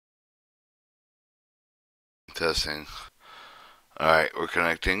Testing. Alright, we're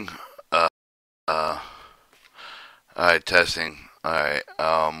connecting. Uh, uh, alright, testing. Alright,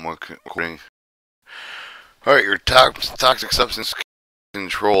 we're recording. Alright, your Toxic Substance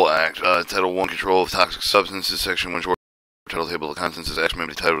Control Act, Title 1, Control of Toxic Substances, Section 1, short title, Table of Contents is actually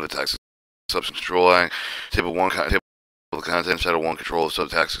the title of the Toxic Substance Control Act. Table 1, Table of Contents, Title 1, Control of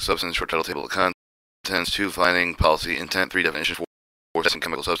Toxic Substance, short title, Table of Contents. 2, Finding, Policy, Intent. 3, Definition. 4, Testing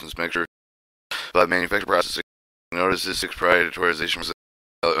Chemical Substance Mixture. 5, Manufacture Processing Notices. 6, Prioritization,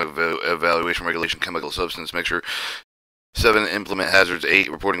 Evaluation, Regulation, Chemical Substance Mixture. 7, Implement Hazards. 8,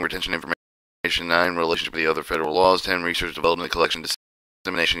 Reporting, Retention Information. 9, Relationship with the other federal laws. 10, Research, Development, Collection,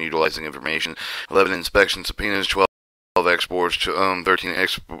 Dissemination, Utilizing Information. 11, Inspection, Subpoenas. 12, Exports. 13,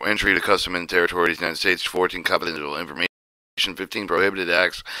 Entry to Custom and Territory of the United States. 14, Confidential Information. 15, Prohibited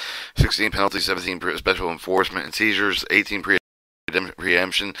Acts. 16, Penalties. 17, Special Enforcement and Seizures. 18,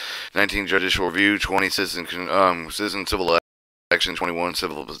 Preemption. 19, Judicial Review. 20, Citizen Civil Action. 21,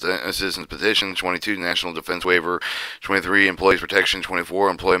 Citizens Petition. 22, National Defense Waiver. 23, Employees Protection. 24,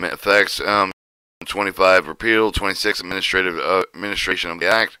 Employment Effects. 25, Repeal. 26, Administration of the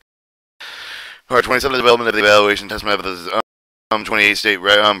Act. 27, Development of the Evaluation Test Methods. 28, State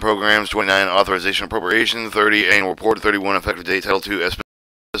Programs. 29, Authorization Appropriation. 30, Annual Report. 31, Effective Date. Title 2,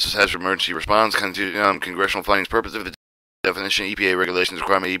 Asbestos Hazard Emergency Response. Congressional Findings. Purpose of the definition. EPA Regulations.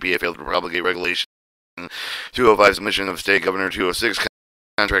 Requirement. EPA failed to promulgate regulation. 205, Submission of State Governor. 206,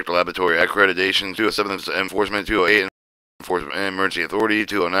 Contractor Laboratory Accreditation. 207, Enforcement. 208, Enforcement Emergency Authority.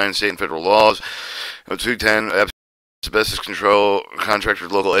 209, State and Federal Laws. 210, Asbestos Control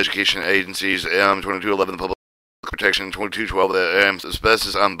Contractors, Local Education Agencies. 2211, Public Protection. 2212, the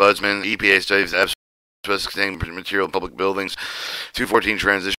Asbestos Ombudsman. EPA studies asbestos containing material in public buildings. 214,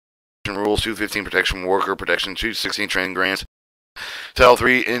 Transition Rules. 215, Protection Worker Protection. 216, Training Grants. Title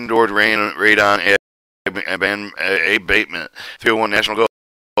 3, Indoor Radon Abatement. 301, National Goal.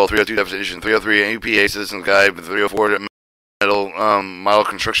 302, Definition. 303, EPA Citizens Guide. 304, Model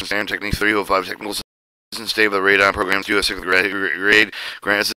Construction Standard Techniques. 305, Technical Assistance State of the Radon Program. 206, Grade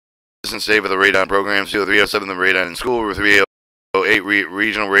Grant Assistance State of the Radon Program. 307, the Radon in School. 308,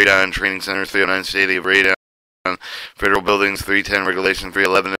 Regional Radon Training Centers. 309, State of Radon Federal Buildings. 310, Regulation.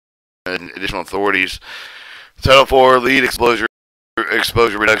 311, Additional Authorities. Title 4, Lead Exposure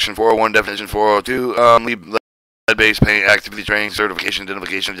Reduction. 401, Definition. 402, Lead-Based Paint Activity Training Certification,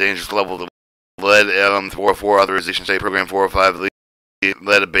 Identification of Dangerous Level of Lead. 404, Authorization State Program. 405,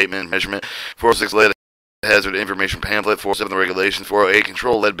 Lead Abatement Measurement. 406, Lead Hazard Information Pamphlet. 407, the Regulations. 408,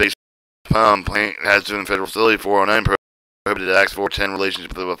 Control Lead-Based Paint Hazard in Federal Facility. 409, Prohibited Acts. 410,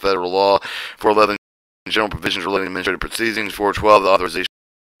 Relationship with Federal Law. 411, General Provisions Relating to Administrative Proceedings. 412, the Authorization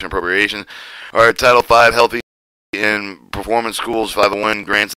Appropriation. Alright, Title 5, Healthy in Performance Schools. 501,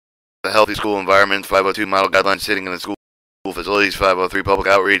 Grants the Healthy School Environment. 502, Model Guidelines Sitting in the School Facilities. 503, Public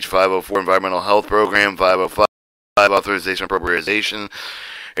Outreach. 504, Environmental Health Program. 505, Authorization Appropriation.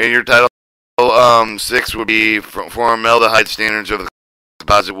 And your Title 6 would be Formaldehyde Standards of the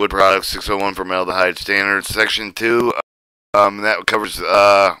Composite Wood Products. 601, Formaldehyde Standards. Section 2, that covers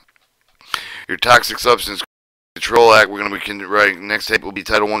your Toxic Substance Control Act. We're going to be right. Next tape will be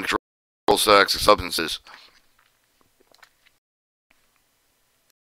Title 1, Control Toxic Substances.